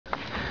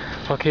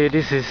Okay,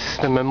 this is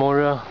the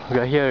memorial. We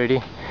are here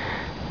already.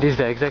 This is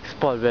the exact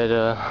spot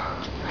where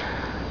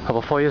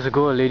about 4 years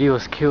ago a lady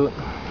was killed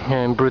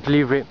and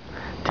brutally raped.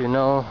 Till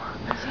now,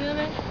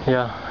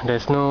 yeah,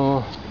 there's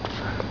no...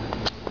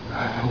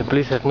 the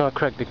police have not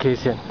cracked the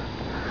case yet.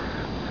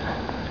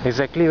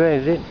 Exactly where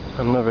is it?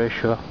 I'm not very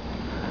sure.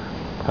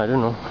 I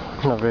don't know.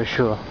 I'm not very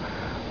sure.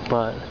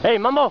 But hey,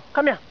 Mambo,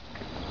 come here.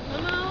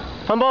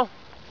 Mambo.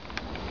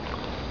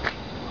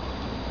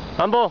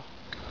 Mambo,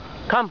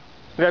 come.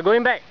 We are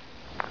going back.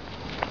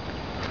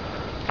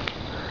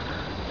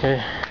 Okay.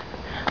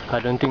 I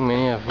don't think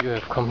many of you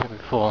have come here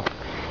before,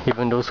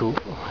 even those who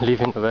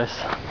live in the West.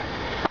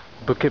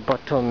 Bukit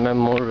Batok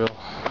Memorial.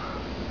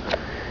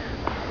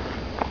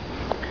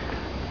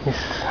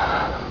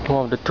 It's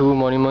one of the two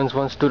monuments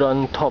once stood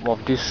on top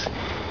of this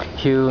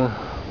hill,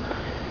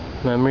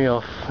 memory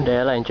of the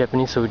Allied and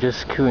Japanese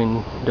soldiers killed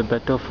in the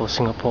battle for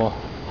Singapore.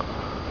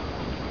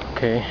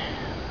 Okay,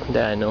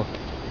 that I know.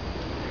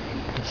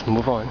 Let's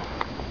move on.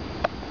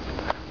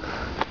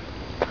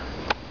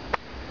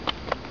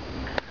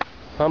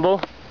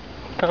 Mambo,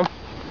 come.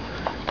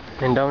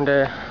 And down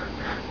there,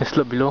 the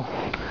slope below,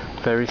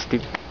 very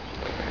steep.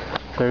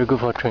 Very good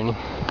for training.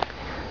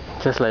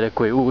 Just like the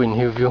Gui Wu in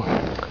Hillview.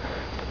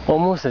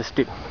 Almost as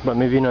steep, but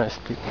maybe not as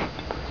steep.